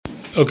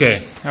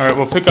Okay, all right.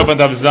 We'll pick up on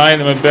Daf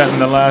Zayin and bet in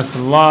the last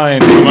line.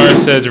 Gemara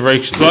says,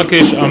 "Reish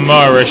Lakish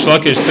Amar." Reish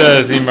Lakish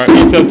says, "Imar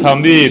ita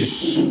talmid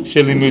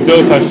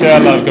shelimudo kasher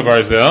alav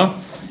kabarzel."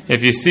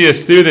 If you see a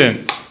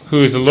student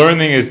whose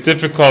learning is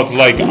difficult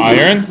like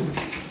iron,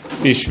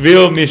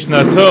 bishvil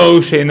mishnato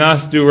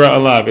sheinas dura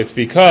alav. It's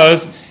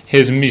because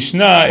his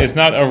mishnah is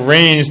not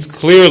arranged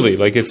clearly.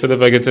 Like it's sort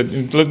of like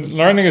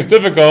learning is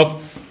difficult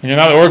and you're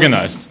not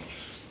organized.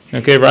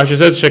 Okay, Rashi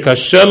says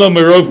shekashelo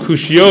merov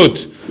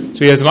kushiot.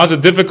 So he has lots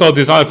of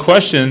difficulties, a lot of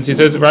questions. He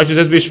says, Rashi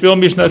says,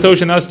 Bishvil mishnato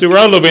shenas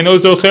duralo ve'no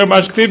zocher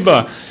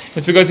mashktiba.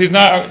 It's because he's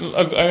not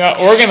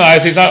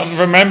organized. He's not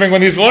remembering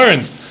what he's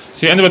learned.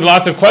 So you end up with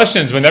lots of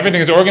questions. When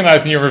everything is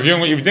organized and you're reviewing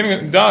what you've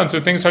done, so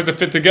things start to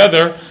fit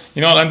together,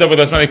 you don't end up with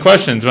as many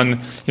questions. When you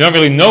don't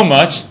really know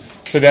much,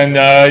 so then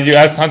you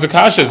ask tons of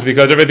kashas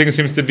because everything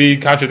seems to be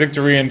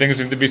contradictory and things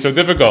seem to be so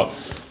difficult.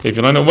 If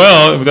you learn it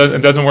well,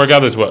 it doesn't work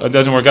out as well. It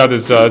doesn't work out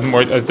as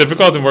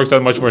difficult. It works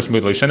out much more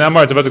smoothly. Shana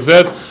Amar, it's about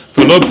success.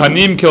 For lo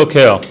panim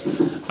kilkel,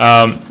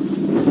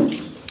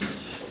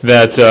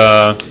 that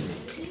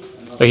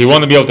like he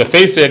won't be able to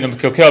face it, and the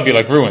kilkel be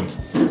like ruined.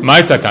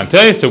 Ma'ita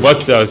kante. So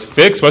what's the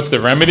fix? What's the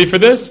remedy for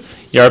this?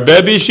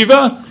 Yarbeh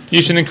yeshiva.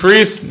 You should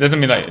increase. Doesn't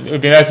mean like it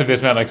would be nice if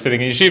this meant like sitting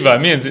in yeshiva.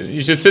 It means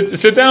you should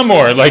sit down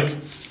more. Like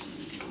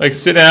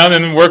sit down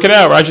and work it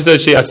out. Rashi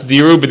says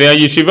she'atzdiru b'nei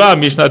yeshiva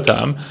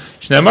mishnatam.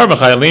 Shneimar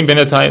b'chayalim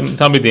b'nei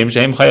talmidim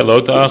shehem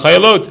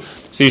chayalot.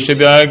 So you should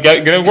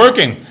get it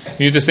working.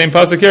 Use the same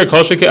pasuk here.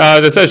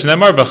 That says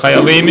Shneimar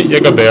b'chayalim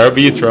yegaber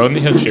b'yitron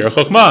hechshir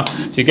chokhmah.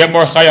 So you get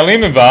more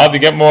chayalim involved. You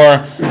get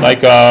more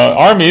like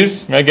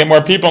armies. Right? Get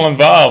more people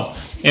involved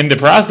in the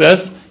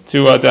process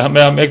to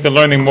make the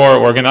learning more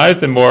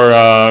organized and more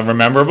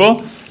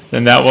rememberable.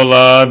 Then that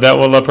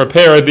will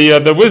prepare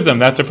the wisdom.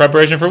 That's a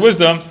preparation for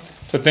wisdom.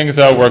 So things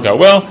work out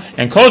well.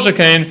 And kol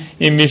shekain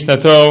im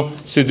mishnato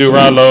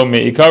sidura lo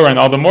meikara, and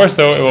all the more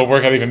so, it will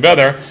work out even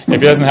better if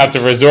he doesn't have to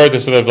resort to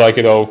sort of like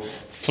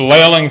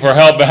flailing for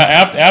help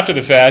after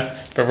the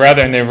fact, but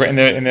rather in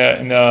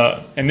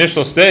the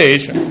initial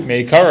stage,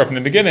 meikara from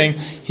the beginning,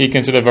 he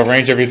can sort of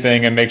arrange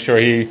everything and make sure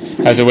he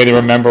has a way to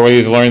remember what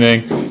he's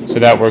learning. So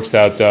that works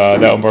out.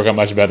 That will work out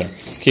much better.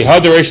 Ki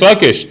had Reish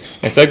Lakish.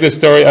 It's like the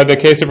story of the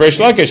case of Reish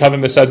Lakish. Having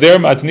mesader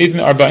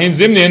matnitin arba'in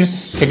zimnin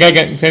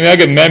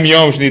keneged mem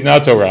yom shnidna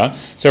Torah.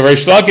 So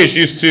Reish Lakish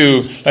used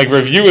to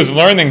review his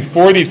learning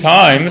 40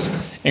 times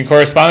in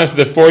correspondence to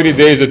the 40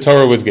 days the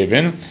Torah was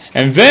given,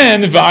 and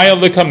then va'ayal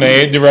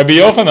lekamei de Rabbi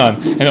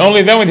Yochanan, and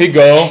only then would he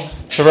go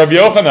to Rabbi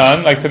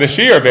Yochanan, to the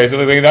shiur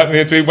basically.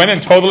 So he went in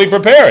totally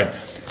prepared.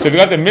 So if you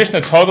got the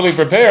Mishnah totally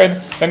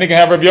prepared, then you can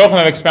have Rabbi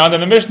Yochanan expound on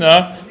the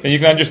Mishnah, and you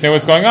can understand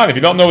what's going on. If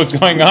you don't know what's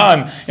going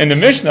on in the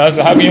Mishnah,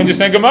 so how can you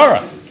understand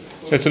Gemara?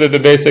 So that's sort of the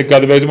basic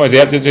points. You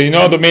have to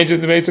know the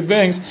basic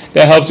things.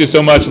 That helps you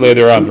so much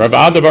later on.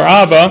 Rabbi Ada bar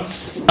Abba,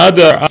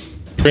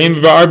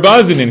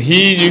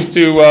 he used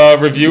to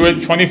review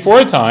it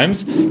 24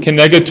 times.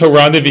 Keneged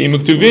Torah nevi'im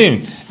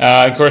uktuvim,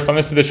 in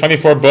correspondence to the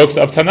 24 books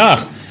of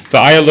Tanakh.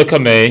 Va'aya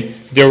lekamei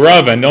de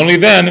Rava, and only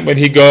then would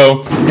he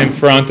go in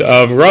front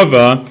of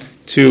Rava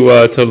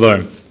to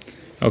learn.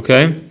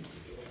 Okay?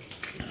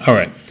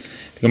 Alright.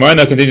 The Gemara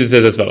now continues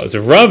to say as follows.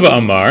 Rava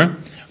Amar,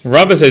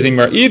 Rava says, he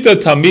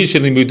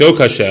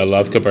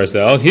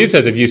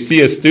says if you see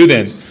a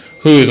student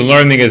whose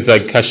learning is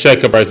like kashe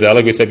kabarzel,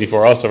 like we said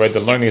before also, right? The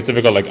learning is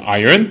difficult like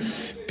iron.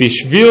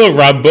 Bishvil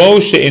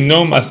rabo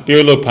she'eno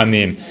maspir lo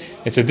panim.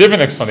 It's a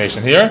different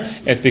explanation here.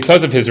 It's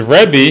because of his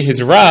Rebbe,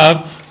 his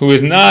Rav, who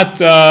is not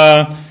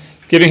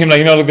giving him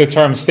the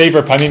term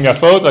sefer panim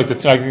yafot,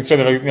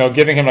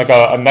 giving him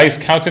a nice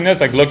countenance,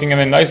 looking at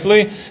him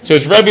nicely. So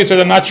his Rebbe is sort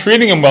of not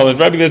treating him well. His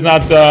Rebbe is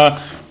not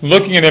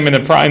looking at him in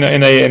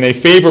a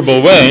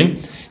favorable way.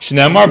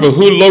 Shnamar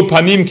v'hu lo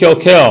panim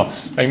kelkel.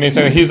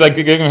 He's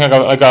giving him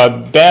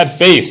a bad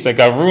face, like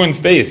a ruined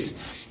face.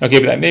 Okay,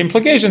 but the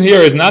implication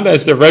here is not that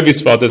it's the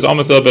Rebbe's fault. It's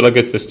almost a little bit like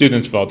it's the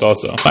student's fault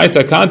also. What's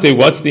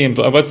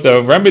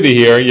the remedy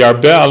here?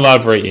 Yarbeh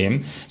alav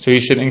re'im. So he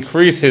should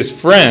increase his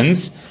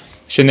friends.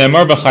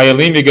 Shenemar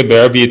v'chayalim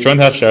v'geber v'yitron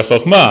hechsher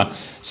chokhmah.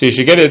 So you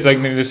should get it. It's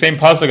like the same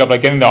pasuk of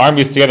getting the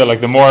armies together.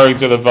 Like the more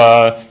sort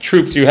of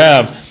troops you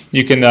have,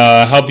 you can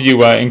help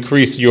you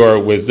increase your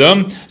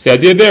wisdom. So the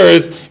idea there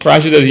is,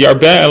 Rashi says,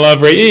 Yarbeh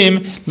alav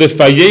re'im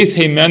l'fayes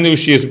heimenu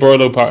she'yisbor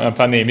lo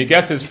panim. He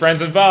gets his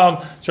friends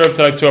involved, sort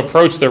of to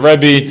approach the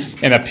Rebbe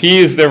and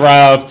appease the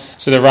Rav,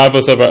 so the Rav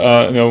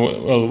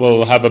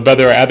will have a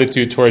better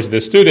attitude towards the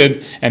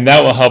student, and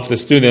that will help the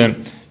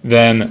student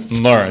then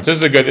learn. So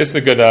this is a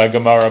good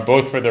Gemara,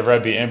 both for the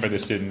Rebbe and for the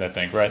student, I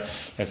think, right?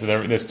 And so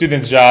the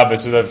student's job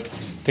is sort of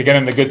to get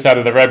him the good side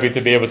of the Rebbe, to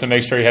be able to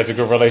make sure he has a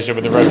good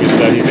relationship with the Rebbe so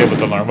that he's able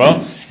to learn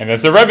well. And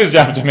it's the Rebbe's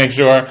job to make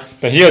sure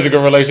that he has a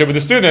good relationship with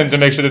the student, to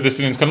make sure that the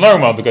students can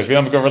learn well, because if you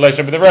don't have a good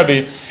relationship with the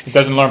Rebbe, it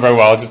doesn't learn very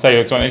well. I'll just tell you,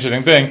 it's one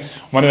interesting thing.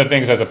 One of the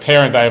things as a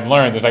parent I have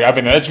learned is I've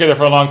been an educator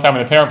for a long time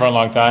and a parent for a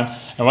long time,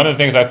 and one of the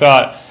things I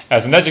thought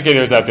as an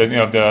educator is that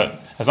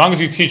As long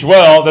as you teach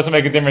well, it doesn't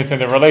make a difference in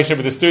the relationship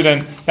with the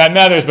student. That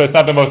matters, but it's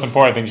not the most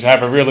important thing. You should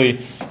have a really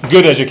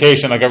good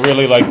education, like a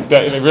really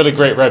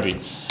great Rebbe.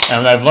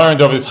 And what I've learned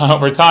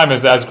over time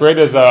is that as great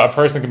as a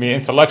person can be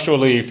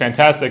intellectually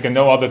fantastic and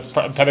know all the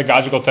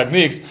pedagogical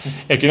techniques,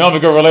 if you don't have a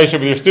good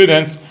relationship with your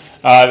students,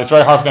 it's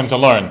very hard for them to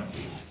learn.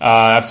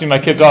 I've seen my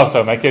kids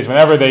also. My kids,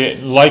 whenever they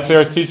like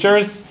their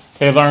teachers,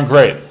 they learn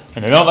great.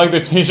 When they don't like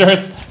their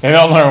teachers, they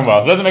don't learn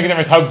well. So it doesn't make a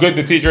difference how good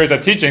the teacher is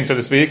at teaching, so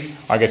to speak.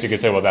 Or I guess you could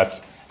say, well,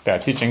 that's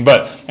bad teaching.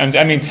 But and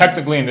I mean,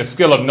 technically, in the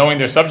skill of knowing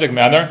their subject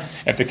matter,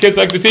 if the kids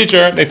like the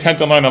teacher, they tend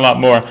to learn a lot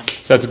more.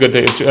 So that's a good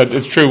thing.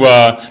 It's true.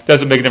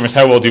 Doesn't make a difference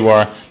how old you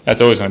are. That's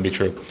always going to be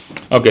true.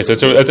 Okay, so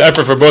it's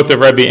effort for both the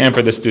Rebbe and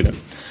for the student.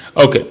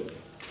 Okay.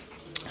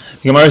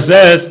 The Gemara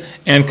says,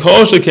 and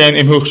kol sheken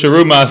im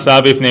huchsharu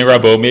ma'asav b'fnei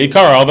rabo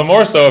me'ikar. All the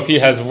more so if he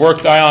has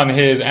worked on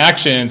his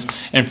actions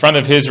in front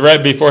of his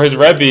Rebbe, before his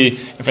Rebbe,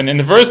 if in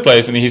the first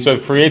place, when he sort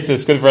of creates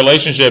this good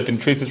relationship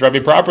and treats his Rebbe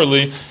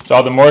properly, so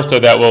all the more so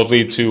that will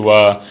lead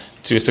to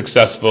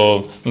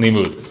successful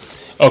limud.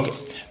 Okay.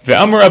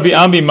 Ve'amar Rabbi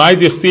Ambi mai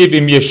dichtiv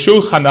im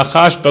yeshuch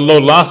hanachash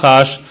below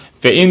lachash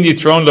ve'in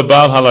yitron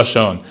lebal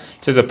halashon.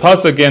 There's a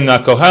pasuk in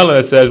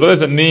Kohelet that says, what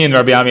does it mean,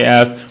 Rabbi Ami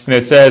asked, when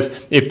it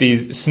says, if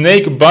the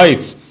snake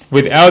bites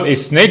without a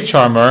snake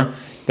charmer,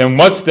 then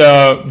what's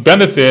the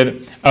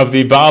benefit of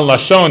the Baal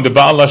Lashon? The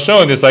Baal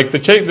Lashon is like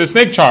the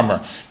snake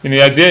charmer. And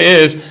the idea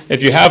is,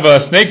 if you have a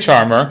snake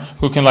charmer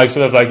who can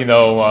imagine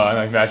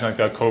like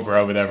a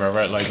cobra or whatever,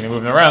 right, like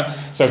moving around.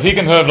 So if he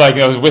can sort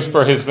of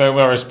whisper his,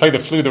 or play the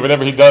flute or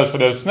whatever he does for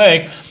the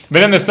snake, but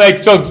then the snake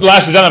still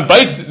lashes out and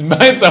bites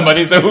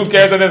somebody, so who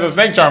cares that there's a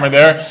snake charmer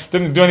there?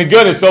 Didn't do any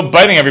good, it's still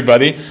biting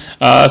everybody.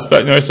 So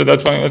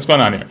that's what's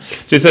going on here.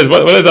 So it says,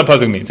 what does that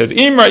puzzle mean? It says,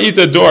 Im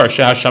ra'ita dor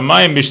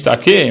shehashamayim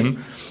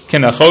mishtakim.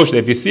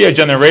 If you see a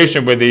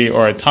generation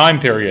or a time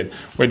period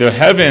where the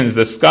heavens,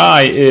 the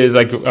sky is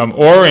like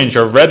orange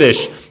or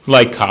reddish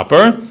like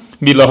copper,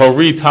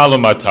 milahori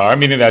talomatar,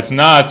 meaning that's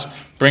not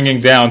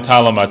bringing down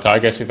talomatar. I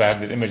guess if I have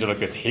this image of like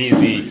this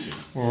hazy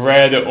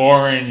red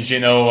orange,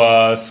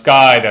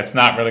 sky, that's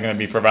not really going to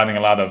be providing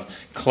a lot of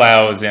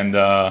clouds and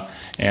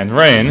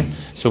rain.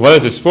 So what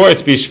is this for?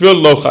 It's bishvil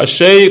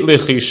lochashay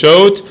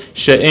lichishot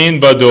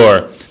she'ein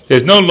bador.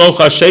 There's no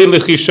lochashay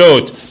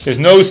lichishot. There's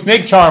no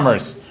snake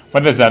charmers.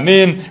 What does that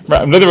mean?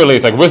 Literally,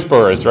 it's like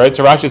whisperers, right?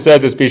 So Rashi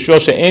says, "It's bishvil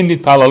she'en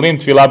nitpalalim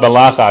tefillah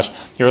balachash."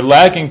 You're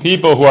lacking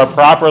people who are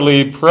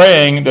properly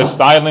praying the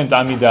silent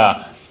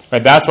amidah.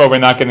 Right? That's why we're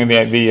not getting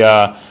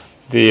the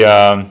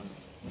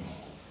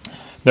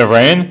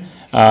rain.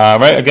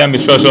 Right? Again,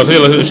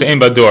 bishvil she'en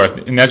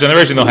bador. In that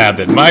generation, they'll have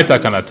that. Ma'ita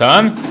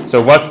kanatan.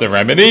 So what's the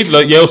remedy?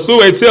 Yelchu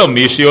etzil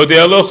mishi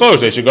odea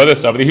lochosh. They should go to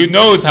somebody who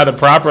knows how to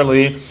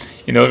properly,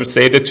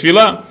 say the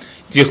tefillah.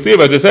 Dichtiv,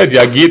 as I said,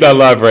 yagid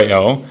alav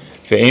re'o.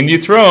 Ve'in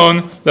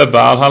yitron, the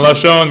Baal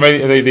Halashon,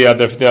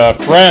 the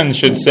friend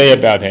should say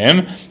about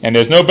him, and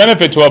there's no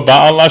benefit to a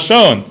Baal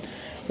Lashon.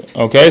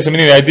 Okay, so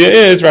meaning the idea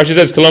is, Rashi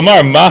says,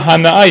 Kolomar, ma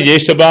hana'ai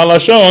yesh Baal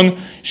Lashon,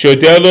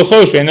 shodeh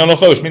lochosh, ve'in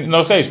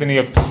lochosh, meaning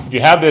if you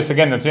have this,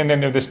 again,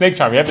 the snake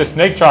charmer, you have the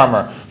snake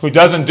charmer who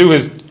doesn't do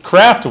his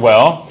craft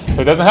well,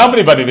 so it doesn't help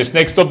anybody, the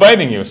snake's still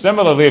biting you.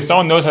 Similarly, if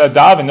someone knows how to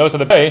daven, knows how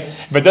to pray,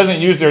 if it doesn't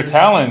use their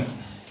talents,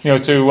 to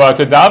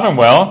daven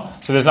well,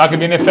 so there's not going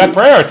to be an effect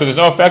prayer. So there's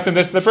no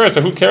effectiveness to the prayer. So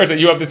who cares that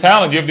you have the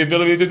talent, you have the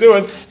ability to do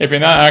it, if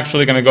you're not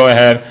actually going to go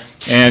ahead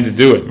and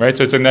do it, right?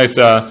 So it's a nice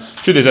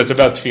truth. That's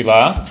about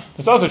tefillah.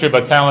 It's also true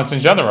about talents in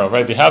general,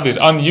 right? If you have these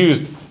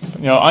unused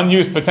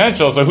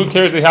potential, so who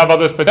cares that you have all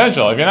this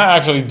potential? If you're not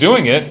actually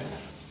doing it,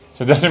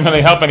 so it doesn't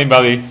really help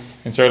anybody,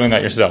 and certainly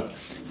not yourself.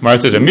 Mar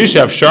says, if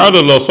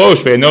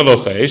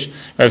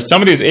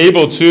somebody is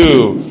able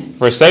to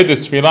recite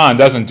this tefillah and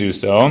doesn't do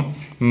so,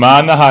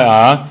 Ma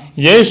nahaya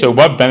yesha.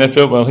 What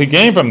benefit will he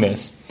gain from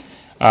this?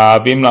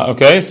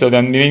 Okay, so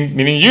then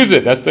meaning use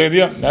it. That's the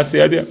idea.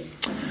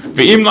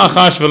 V'im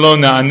lachash v'lo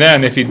na'aneh.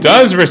 And if he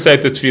does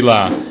recite the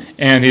tefillah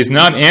and he's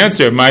not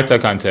answered, ma'ita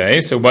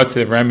kante. So what's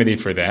the remedy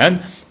for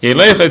that?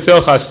 Yelech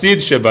etzel chasid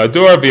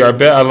shebador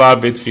v'yarbeh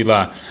alav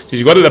b'tefillah. So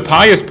you go to the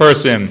pious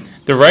person,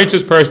 the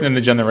righteous person in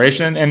the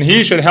generation, and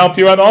he should help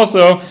you out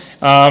also,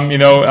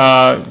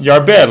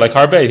 yarbeh, like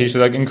harbeh. He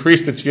should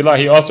increase the tefillah.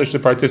 He also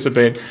should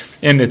participate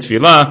in the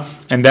tefillah,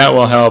 and that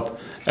will help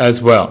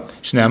as well.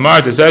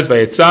 Shneamar, it says,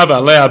 "Vayetzav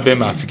aleh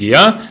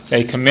b'mafgia."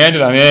 They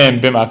commanded on him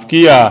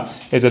b'mafgia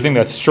is a thing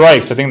that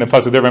strikes. I think the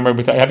pasuk there. Remember,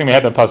 I think we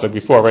had the pasuk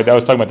before, right? That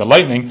was talking about the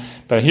lightning,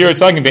 but here it's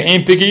talking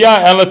be'ein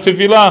pigia ela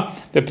tefillah.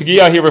 The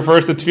pigia here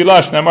refers to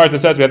tefillah. Shneamar, it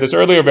says we had this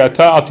earlier.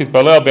 Ve'ata al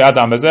titpalel be'ad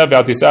amazeh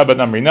ve'al tisab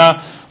b'adam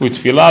rina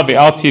u'tefillah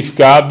ve'al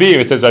tifga bi.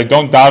 It says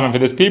don't daven for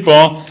this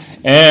people.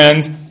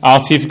 And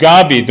al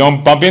tifgabi,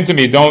 don't bump into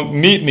me, don't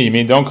meet me,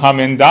 mean don't come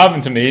and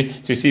daven to me.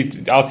 So you see,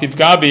 al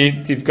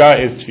tifgabi, tifga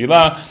is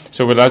tefillah.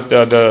 So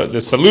the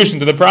solution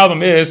to the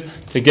problem is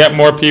to get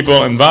more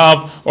people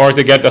involved, or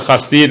to get the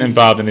chassid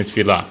involved in the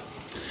tefillah.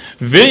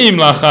 Ve'im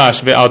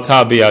lachash ve'al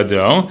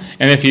biyado,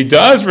 and if he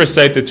does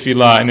recite the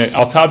tefillah and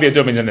al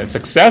biyado means that it's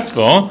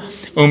successful,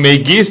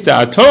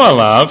 umegista ato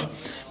alav,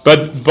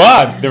 But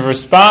the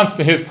response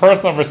to his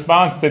personal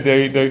response to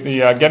the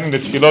getting the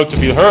tefillot to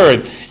be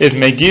heard is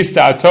megis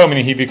ta'ato,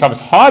 meaning he becomes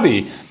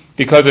haughty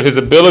because of his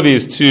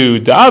abilities to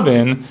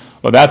daven.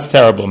 Well, that's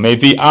terrible.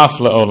 Mevi af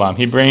le'olam.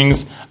 He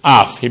brings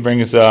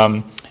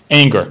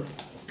anger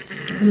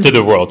to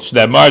the world.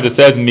 That Marz, it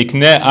says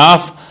mikne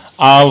af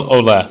al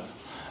oleh.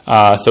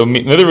 So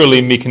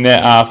literally mikne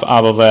af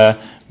al oleh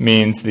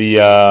means the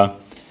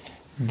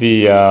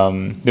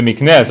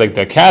mikne is like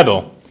the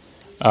cattle.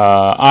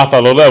 Af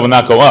al oleh will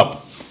not go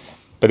up.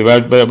 But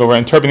what we're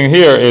interpreting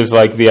here is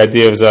like the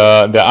idea of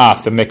the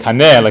af, the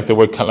mekaneh, like the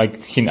word like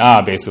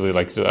hin'ah, basically.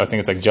 Like I think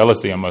it's like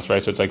jealousy almost,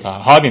 right? So it's like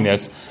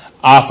haughtiness.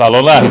 Af al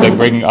oleh, he's like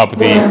bringing up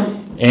the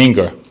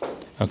anger.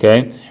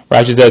 Okay?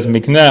 Rashi says,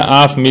 mikneh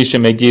af misha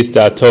megis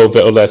da'ato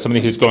ve'oleh,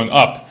 somebody who's going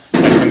up,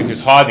 like somebody who's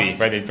haughty,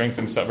 right? He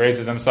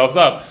raises themselves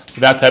up.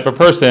 So that type of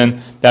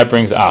person, that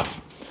brings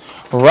af.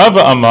 Rava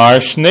Amar,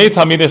 Shnei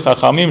Talmidei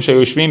Chachamim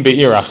sheyoshvim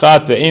be'ir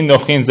achat ve'ein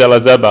nochin ze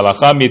lazeh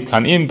b'halacha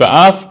mitkanin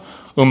ba'af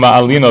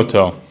uma'alin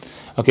oto.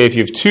 Okay, if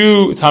you have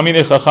two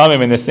Talmidei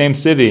Chachamim in the same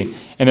city,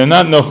 and they're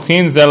not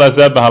nochin ze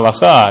lazeh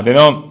b'halacha, they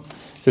don't.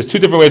 So there's two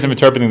different ways of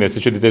interpreting this.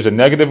 There's a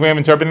negative way of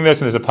interpreting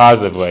this, and there's a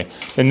positive way.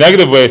 The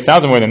negative way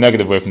sounds more than a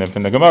negative way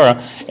from the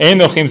Gemara. Ein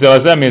nochim ze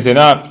lazeh means they're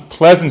not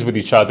pleasant with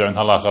each other in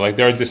halacha. Like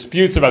their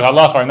disputes about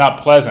halacha are not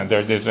pleasant.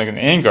 There's like an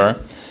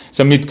anger.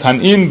 So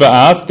mitkanin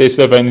ba'af,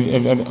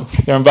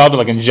 they're involved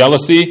like in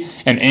jealousy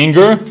and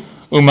anger.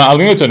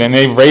 Uma'alinutun, and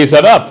they raise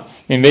that up.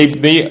 And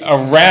they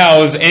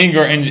arouse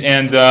anger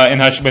and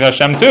with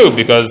Hashem too,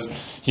 because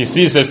he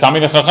sees his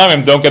Talmidei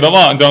Chachamim don't get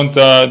along, don't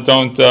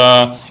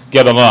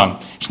get along.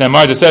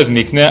 Shneimar that says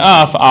mikne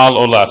af al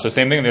olah. So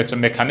same thing. There's a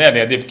mekaneh,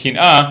 the idea of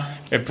kin'ah.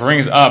 It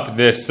brings up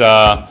this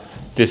af.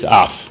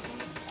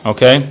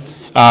 Okay.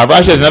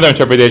 Rashi has another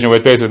interpretation where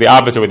it's basically the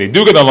opposite, where they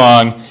do get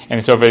along,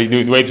 and so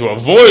the way to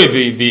avoid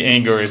the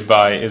anger is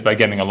by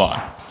getting along.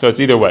 So it's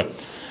either way.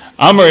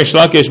 Amar Reish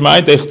Lakish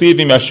ma'ay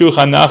techtivim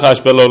yashucha nachash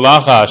belo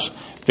lachash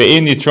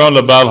ve'in yitron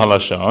lebal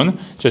halashon.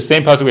 So the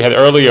same passage we had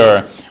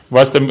earlier.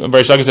 What's the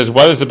Reish Lakish says?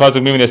 What is the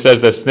pasuk meaning that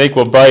says the snake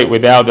will bite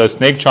without a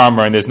snake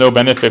charmer, and there's no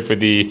benefit for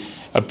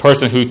a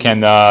person who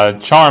can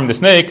charm the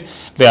snake?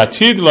 In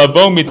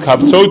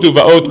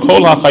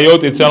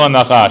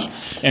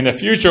the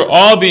future,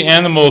 all the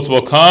animals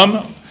will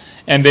come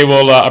and they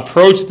will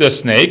approach the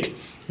snake.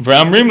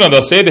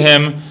 They'll say to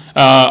him,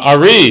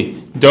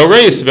 Ari,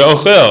 Dores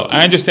ve'ochel.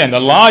 I understand. The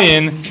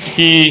lion,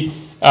 he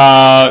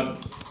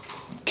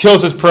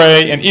kills his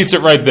prey and eats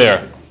it right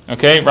there.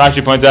 Okay,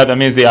 Rashi points out that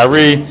means the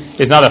Ari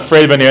is not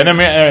afraid of any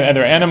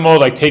other animal,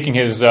 like taking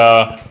his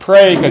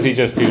prey because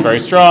he's very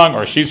strong,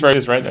 or she's right.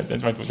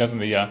 Doesn't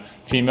the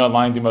female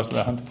lion do most of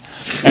the hunting?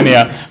 And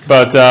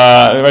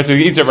right, so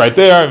he eats it right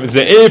there.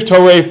 Ze'ev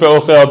torei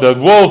ve'ochel. The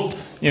wolf,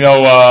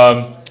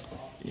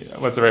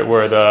 what's the right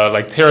word?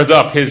 Like tears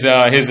up his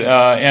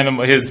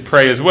animal, his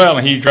prey as well,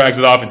 and he drags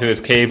it off into his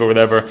cave or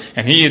whatever,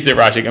 and he eats it.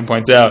 Rashi again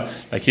points out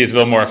like he's a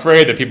little more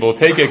afraid that people will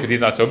take it because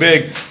he's not so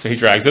big, so he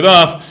drags it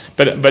off.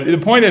 But the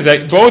point is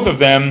that both of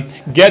them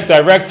get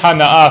direct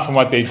hana'ah from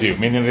what they do,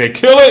 meaning they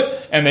kill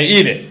it and they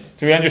eat it.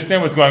 So we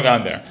understand what's going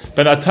on there.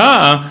 But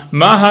ata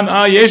ma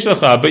hana'ah yesh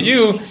lecha. But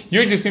you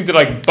just seem to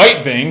like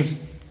bite things,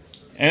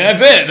 and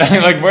that's it.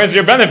 Like where's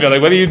your benefit?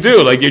 Like what do you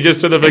do? Like you're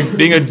just sort of like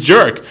being a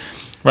jerk.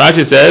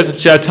 Rashi says,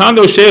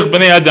 "She'atando sheikh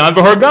b'nei adan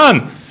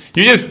v'horgan."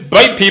 You just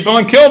bite people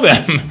and kill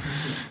them.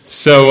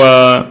 So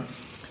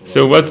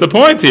what's the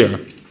point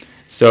here?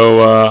 So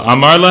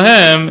Amar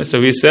lahem.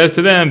 So he says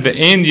to them,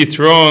 "Ve'en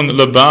yitron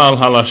lebal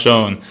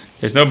halashon."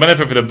 There's no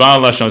benefit for the baal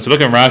lashon. So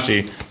look at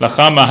Rashi.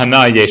 Lacha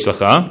mahana yesh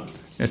lacha.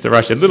 That's the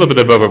Rashi. A little bit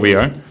above where we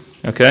are.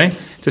 Okay.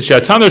 It says,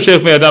 "She'atando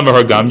sheikh b'nei adan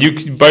v'horgan." You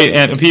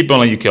bite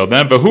people and you kill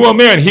them. But who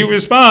Omer? And he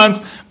responds,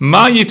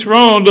 "Ma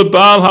yitron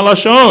lebal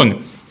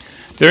halashon."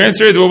 Their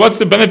answer is, well, what's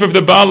the benefit of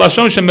the Baal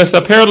Lashon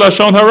shemesaper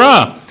Lashon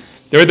Hara?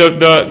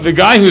 The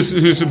guy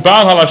who's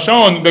Baal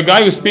HaLashon, the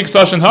guy who speaks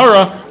Lashon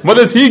Hara, what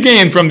does he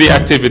gain from the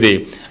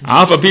activity?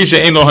 You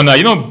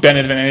don't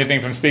benefit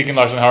anything from speaking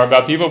Lashon Hara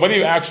about people. What do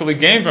you actually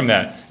gain from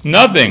that?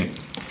 Nothing.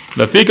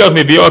 That's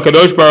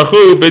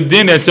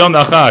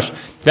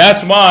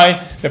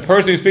why the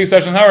person who speaks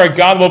Lashon Hara,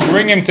 God will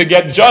bring him to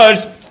get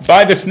judged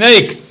by the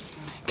snake.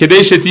 So it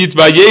says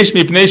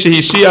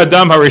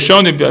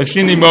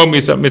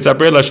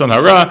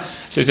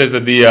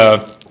that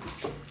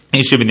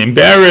he should be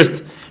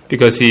embarrassed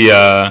because he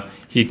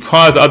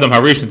caused Adam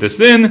Harishon to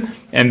sin,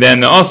 and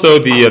then also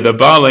the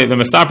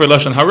Mesaper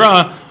Lashon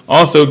Hara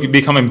also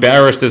become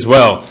embarrassed as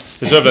well.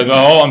 So sort of like a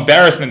whole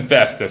embarrassment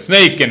fest. The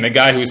snake and the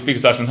guy who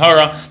speaks Lashon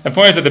Hara. The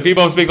point is that the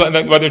people who speak,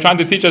 what they're trying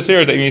to teach us here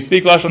is that when you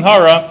speak Lashon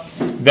Hara,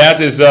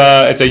 that is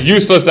it's a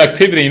useless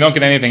activity. You don't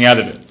get anything out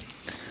of it.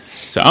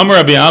 So Amar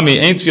Rabbi Ami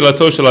ain't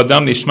tfilato shel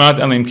adam nishmat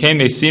elim kein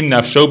mesim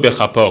nafsho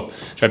bechapo.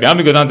 So Rabbi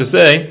Ami goes on to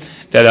say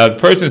that a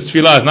person's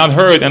tefillah is not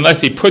heard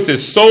unless he puts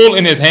his soul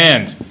in his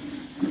hand.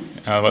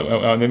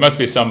 There must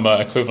be some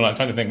equivalent. I'm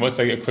trying to think, what's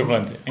the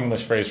equivalent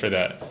English phrase for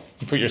that?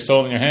 You put your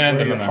soul in your hand,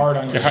 and your heart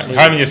on your sleeve.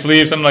 Heart on your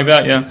sleeve, something like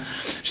that. Yeah.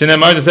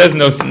 Shneimar says,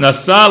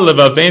 "Nasa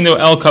levavenu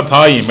el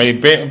kapayim." He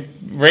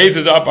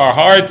raises up our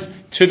hearts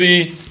to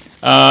the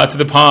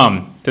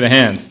palm, to the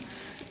hands.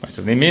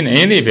 So they mean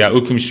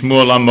ukim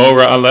Shmuel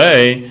amora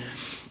alei.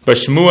 But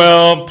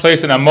Shmuel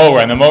placed an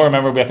Amora, and Amora,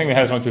 remember, I think we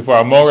had this once before.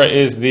 Amora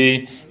is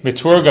the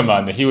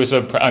Miturgaman that he was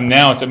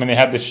announced when they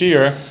had the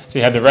Shir. So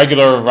he had the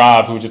regular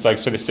Rav who would just like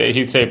sort of say,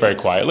 he'd say it very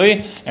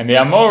quietly, and the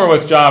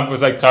Amora's job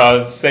was like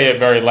to say it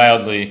very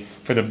loudly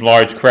for the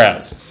large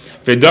crowds.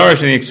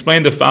 V'darash, and he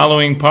explained the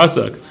following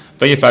pasuk: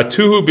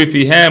 V'yifatuhu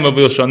b'fihem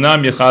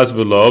u'v'ilshonam yichaz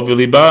v'lo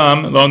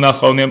v'libam lo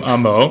nachonim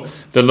amo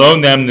v'lo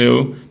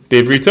nemnu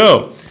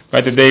bivrito.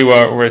 Right, that they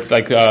were, where it's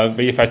like,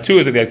 V'yifatu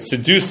is that they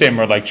seduce him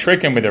or like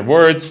trick him with their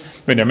words,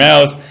 with their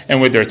mouths,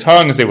 and with their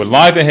tongues. They would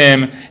lie to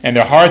him, and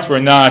their hearts were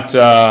not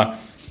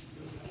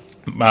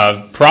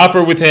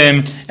proper with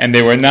him, and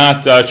they were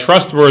not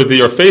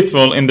trustworthy or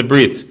faithful in the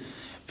brit.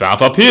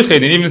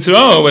 And even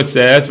so, it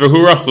says,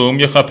 V'hu rachum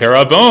yechaper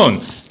avon.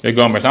 The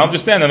Gomer. I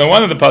understand. And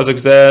one of the pasuk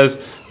says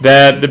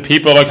that the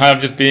people are kind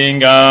of just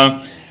being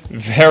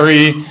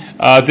very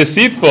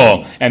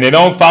deceitful, and they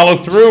don't follow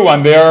through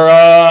on their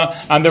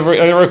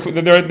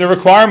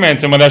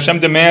requirements, and what Hashem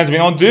demands we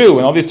don't do,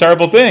 and all these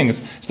terrible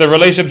things. So the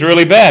relationship's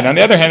really bad. On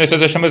the other hand, it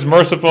says Hashem is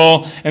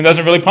merciful and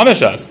doesn't really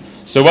punish us.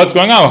 So what's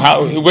going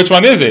on? Which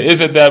one is it? Is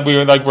it that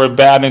we're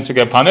bad and should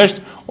get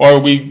punished, or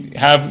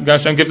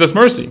Hashem gives us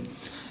mercy?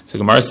 So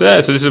Gemara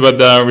says, so this is what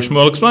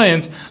Shmuel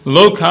explains,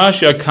 Lo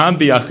kasha kan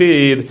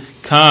biyachid,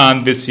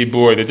 kan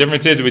b'tzibur. The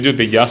difference is, we do it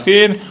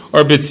b'yachid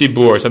or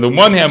b'tzibur. So on the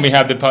one hand, we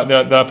have the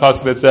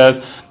pasuk that says,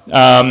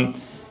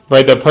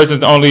 right, the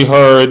person's only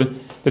heard,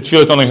 the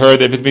tefillah is only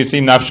heard if it's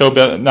b'sim nafsho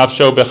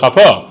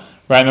b'chapo.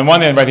 Right, on the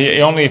one hand, right,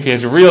 if he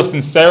has real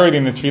sincerity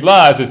in the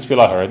tefillah, is his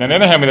tefillah heard. And on the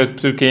other hand, there's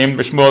psukim,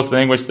 Shmuel's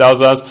thing, which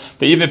tells us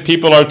that even if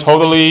people are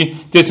totally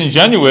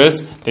disingenuous,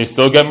 they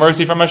still get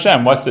mercy from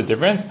Hashem. What's the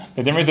difference?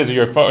 The difference is,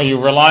 are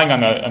you relying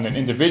on an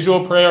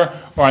individual prayer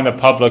or on the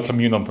public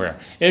communal prayer?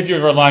 If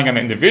you're relying on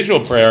an individual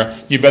prayer,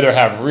 you better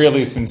have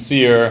really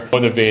sincere,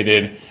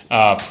 motivated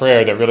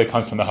prayer that really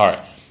comes from the heart,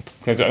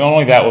 because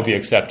only that will be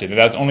accepted.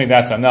 And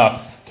that's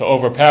enough to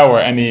overpower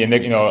any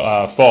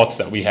faults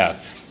that we have.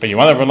 But you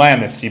want to rely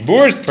on the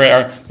Tzibur's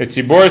prayer. The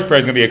Tzibur's prayer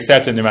is going to be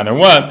accepted no matter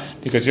what,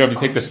 because you have to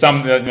take the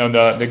sum.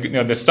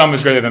 The sum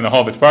is greater than the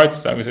whole of its parts.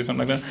 So I would say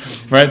something like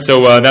that, right?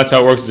 So that's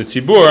how it works with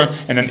the Tzibur.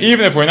 And then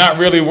even if we're not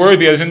really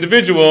worthy as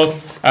individuals,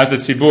 as a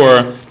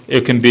Tzibur,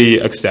 it can be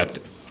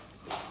accepted.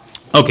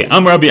 Okay,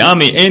 Rabbi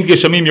Ami, Ein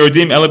Geshamim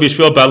Yordim Ela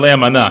B'Shvil Baalei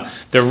Amanah.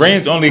 The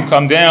rains only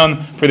come down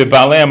for the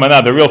Baalei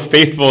Amanah, the real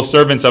faithful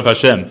servants of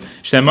Hashem.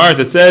 Shemar,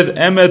 it says,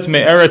 Emet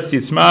me'eretz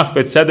titzmach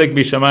v'tzedek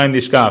b'shamayim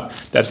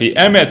nishkaf. That the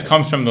Emet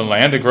comes from the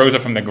land, it grows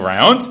up from the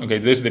ground. Okay,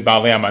 so this is the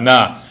Baalei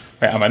Amanah.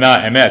 Right,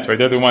 Amanah, Emet, right?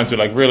 They're the ones who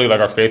really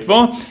are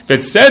faithful.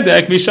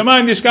 V'tzedek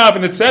b'shamayim nishkaf.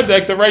 And the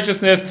tzedek, the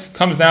righteousness,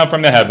 comes down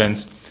from the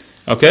heavens.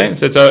 Okay,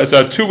 so it's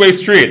a two-way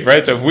street,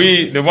 right? So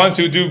if the ones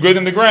who do good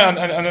in the ground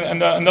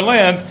and the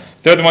land,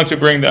 they're the ones who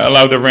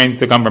allow the rain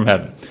to come from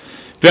heaven.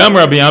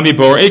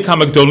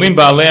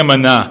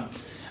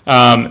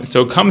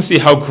 So come see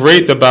how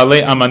great the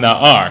Baalei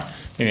Amanah are.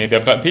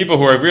 The people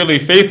who are really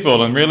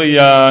faithful and really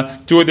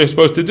do what they're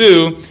supposed to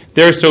do,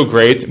 they're so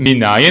great.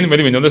 Minayin, where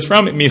do we know this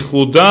from?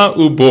 Michulda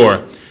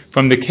ubor.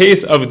 From the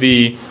case of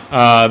the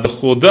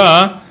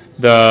chulda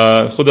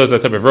is a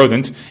type of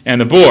rodent,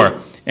 and the bor,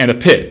 and a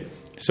pit.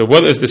 So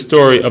what is the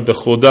story of the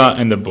chulda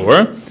and the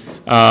bor?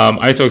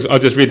 I'll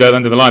just read that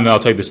under the line, and I'll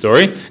tell you the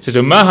story. It says,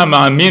 "Umaha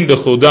ma'amin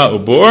b'chulda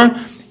ubor,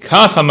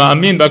 kacha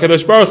ma'amin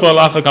b'kadosh baruch hu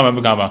alacha kama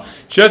v'kama."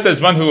 Just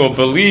as one who will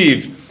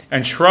believe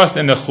and trust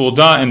in the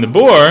chulda and the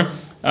bor,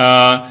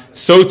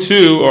 so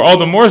too, or all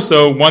the more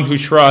so, one who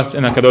trusts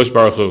in HaKadosh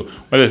Baruch Hu.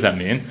 What does that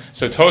mean?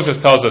 So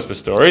Tosfos tells us the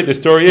story. The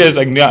story is,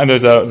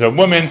 there's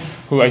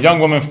a young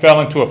woman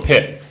fell into a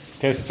pit.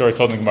 Okay, it's a story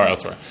told in the Gemara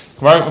elsewhere.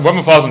 A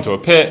woman falls into a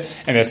pit,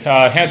 and this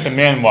handsome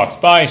man walks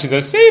by, and she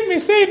says, "Save me,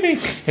 save me."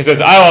 He says,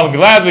 "I will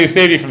gladly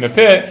save you from the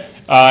pit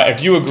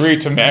if you agree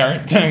to marry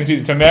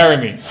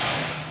me."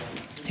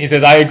 He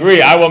says, "I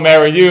agree, I will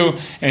marry you."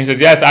 And he says,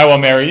 "Yes, I will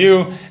marry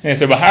you." And they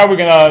said, "Well, how are we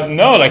going to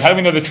know? How do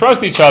we know to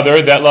trust each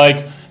other that,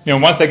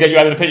 once I get you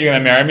out of the pit, you're going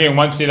to marry me, and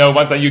once you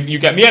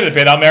get me out of the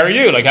pit, I'll marry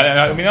you?"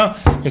 How do we know?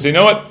 He said, "You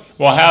know what?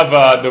 We'll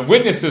have the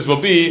witnesses will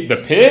be the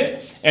pit,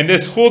 and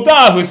this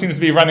chulda who seems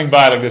to be running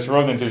by, like this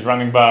rodent who's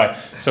running by.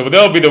 So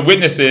they'll be the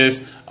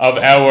witnesses of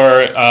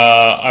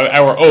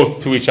our oath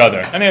to each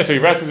other." And anyway, so he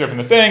rescues her from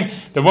the thing.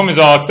 The woman's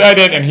all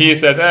excited, and he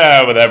says,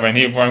 whatever, and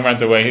he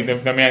runs away.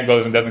 The man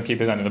goes and doesn't keep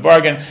his end of the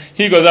bargain.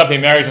 He goes up, he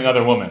marries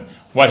another woman.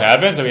 What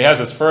happens? So he has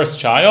his first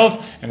child,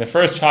 and the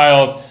first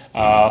child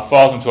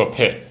falls into a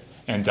pit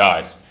and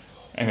dies.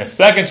 And the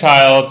second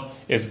child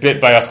is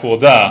bit by a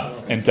chulda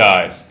and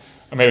dies.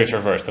 Or maybe it's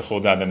reversed, the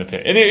chulda then the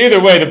pit.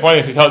 Either way, the point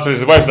is,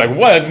 his wife's like,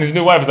 "What?" And his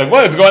new wife is like,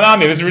 "What is going on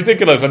here? This is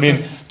ridiculous. I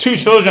mean, 2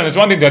 children, it's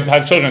one thing to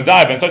have children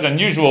die, but in such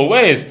unusual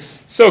ways.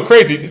 so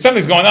crazy.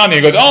 Something's going on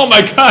here. He goes, oh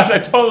my gosh, I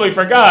totally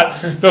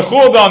forgot. The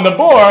chulda on the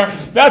bor,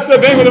 that's the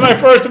thing with my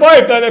first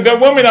wife, that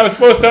woman I was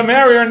supposed to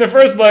marry her in the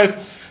first place.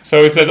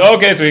 So he says,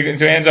 okay, so he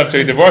ends up, so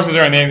he divorces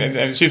her,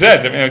 and she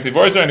says, he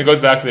divorces her, and he goes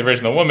back to the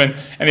original woman,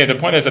 and the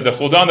point is that the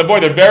chulda on the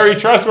board, they're very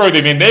trustworthy.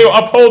 I mean, they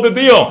uphold the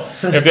deal.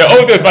 If their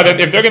oath is,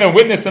 if they're going to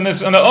witness on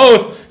this on the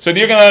oath, so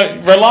you're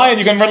going to rely,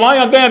 you can rely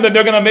on them that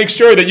they're going to make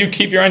sure that you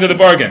keep your end of the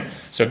bargain.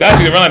 So if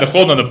that's you rely on the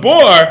chulda on the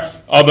board,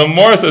 all the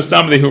more so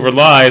somebody who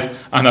relies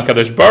on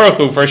HaKadosh Baruch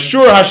Hu, for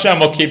sure Hashem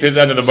will keep his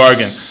end of the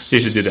bargain. You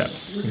should do that.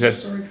 He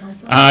said,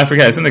 I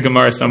forget. It's in the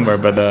Gemara somewhere,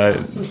 but I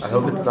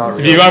hope it's not.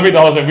 If you want to read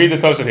the whole, read the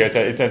Tosafot here.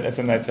 It's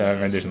a nice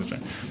rendition.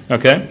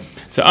 Okay.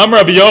 So Amar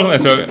Rabbi Yochanan.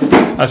 So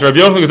as Rabbi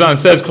Yochanan goes on and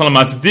says, "Kol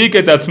matzdik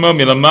et atzmo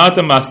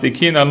milamata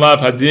mastikin alav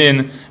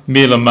hadin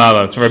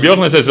milamala." So Rabbi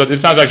Yochanan says, so it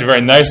sounds actually a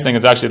very nice thing.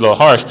 It's actually a little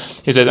harsh.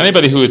 He says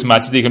anybody who is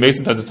matzdik and makes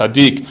it as a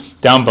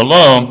tzaddik down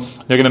below,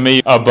 they're going to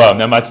be above.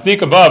 Now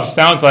matzdik above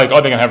sounds like, oh,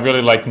 they're going to have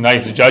really like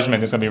nice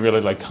judgment. It's going to be really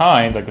like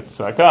kind, like a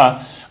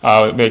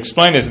tzedakah. They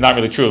explain this is not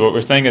really true. What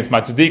we're saying is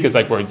matzdik is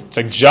like where it's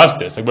like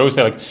justice. Like we always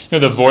say, like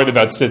the void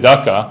about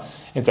tzedakah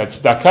is that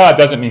tzedakah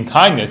doesn't mean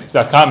kindness.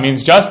 Tzedakah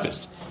means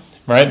justice,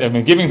 right? I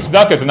mean, giving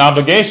tzedakah is an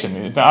obligation.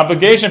 It's an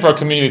obligation for a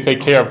community to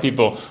take care of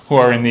people who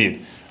are in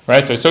need,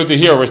 right? So to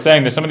here, we're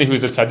saying that somebody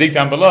who's a tzaddik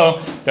down below,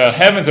 the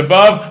heavens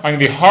above are going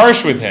to be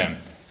harsh with him.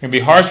 Going to be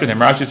harsh with him.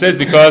 Rashi says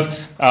because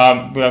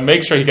we'll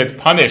make sure he gets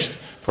punished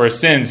for his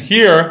sins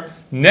here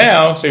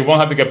now, so he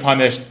won't have to get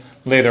punished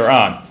later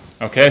on.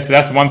 Okay, so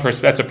that's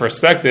that's a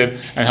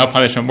perspective and how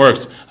punishment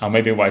works.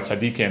 Maybe why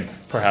tzaddikim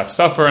perhaps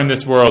suffer in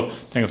this world,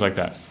 things like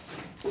that.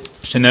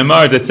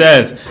 Shenemar, it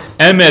says,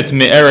 Emet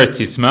me'eretz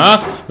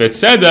tismach,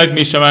 v'tzedek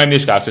mishamayim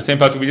nishkaf. So the same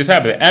pasuk we just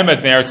had, but the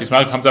Emet me'eretz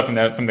tismach comes up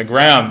from the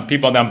ground,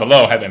 people down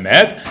below have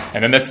emet,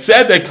 and then the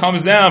tzedek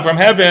comes down from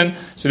heaven.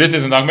 So this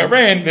isn't talking about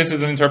rain, this is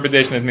an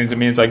interpretation that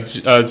means like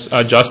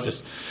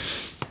justice.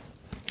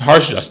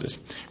 Harsh justice.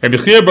 Rabbi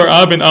Chia bar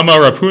Abin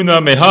Amar Rav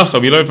Huna Mehacha.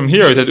 We learn from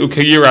here is that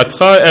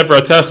Ukayiratcha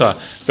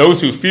Evratecha.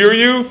 Those who fear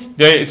you,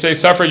 they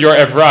suffer your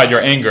evra,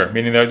 your anger.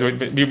 Meaning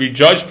that we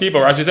judge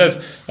people. Rashi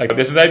says, like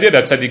this is the idea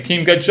that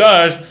tzaddikim get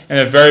judged in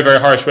a very, very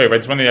harsh way. Right?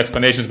 It's one of the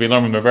explanations we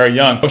learned when we were very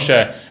young.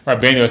 Moshe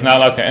Rabbeinu was not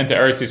allowed to enter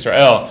Eretz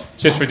Yisrael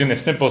just for doing the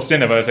simple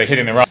sin of like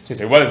hitting the rock. So you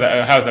say, what is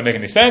that? How does that make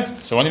any sense?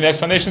 So one of the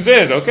explanations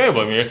is, okay,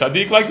 well, when you're a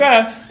tzaddik like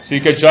that, so you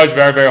get judged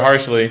very, very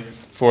harshly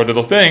for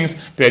little things.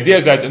 The idea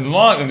is that in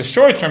the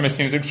short term it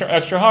seems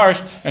extra harsh,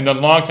 and in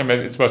the long term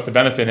it's supposed to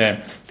benefit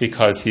him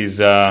because he's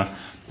will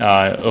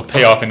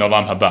pay off in the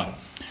Olam Haba.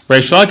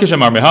 Reish Lakish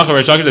Amar Mehacha.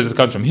 Reish Lakish, as it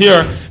comes from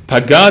here,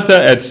 Pagata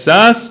et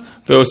sas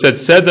ve'oset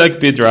tzedek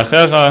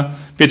bidrachecha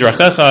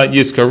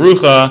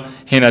yizkarucha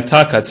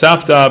hinata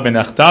katzapta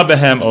v'nachta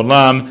behem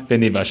olam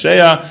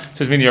v'nivasheya.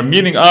 So it's meaning you're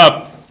meeting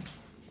up.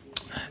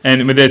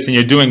 And with this, and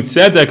you're doing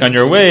tzedek on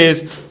your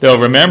ways,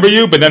 they'll remember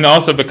you. But then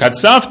also the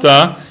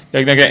katzafta,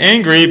 they're going to get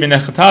angry.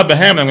 V'nechata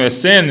behem, I'm going to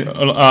sin.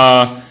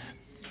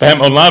 Behem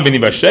olam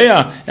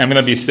v'nivasheya, and I'm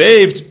going to be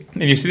saved.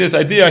 And you see this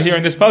idea here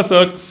in this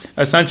pasuk,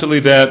 essentially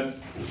that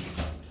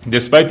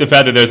despite the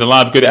fact that there's a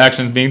lot of good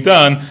actions being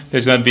done,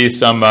 there's going to be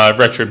some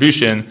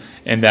retribution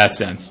in that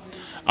sense.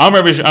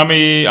 Amar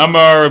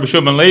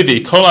B'Shul ben Levi,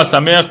 Kol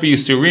hasamech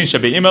b'yisurin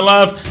shebe'im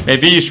alav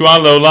mevi yishua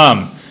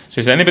le'olam. So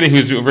he said, anybody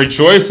who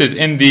rejoices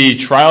in the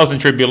trials and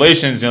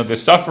tribulations, the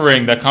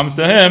suffering that comes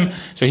to him,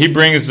 so he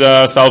brings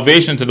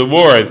salvation to the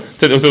world.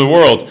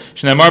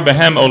 Shneimar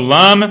behem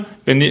olam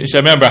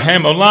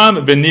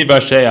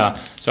v'nivasheya.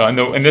 So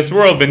in this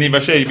world,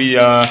 v'nivasheya,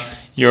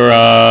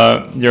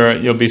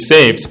 you'll be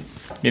saved.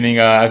 Meaning,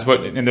 as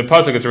what in the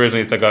pasuk,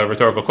 it's like a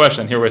rhetorical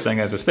question. Here we're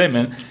saying as a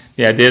statement.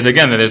 The idea is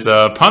again that there's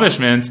a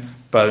punishment.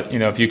 But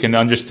if you can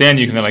understand,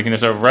 you can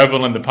sort of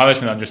revel in the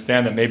punishment,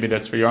 understand that maybe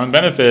that's for your own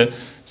benefit.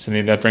 So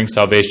maybe that brings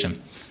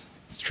salvation.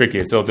 It's tricky.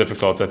 It's a little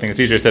difficult. I think it's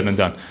easier said than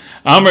done.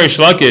 Amar Reish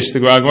Lakish, the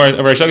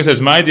Reish Lakish says,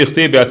 "Mai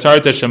dichti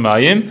be'atzarta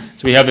shemayim."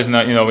 So we have this, in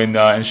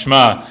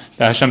Shema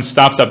that Hashem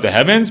stops up the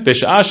heavens.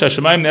 B'sha'ash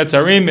hashemayim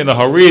netzarim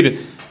ilaharid.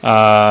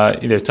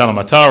 Either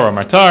Talamatar or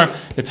Matar,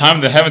 the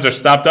time the heavens are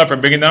stopped up from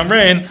bringing down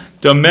rain,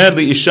 this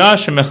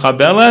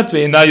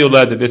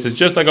is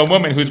just like a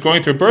woman who's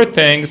going through birth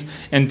pangs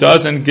and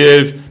doesn't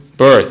give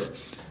birth.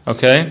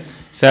 Okay?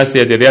 So that's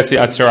the idea. That's the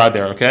atzara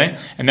there, okay?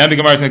 And now the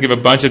Gemara is going to give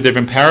a bunch of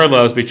different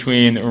parallels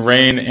between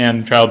rain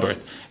and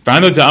childbirth. So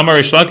we see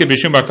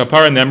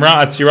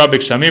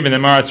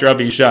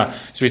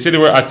the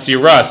word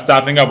atzira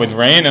stopping up with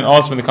rain, and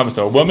also when it comes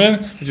to a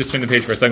woman. Just turn the page for a second.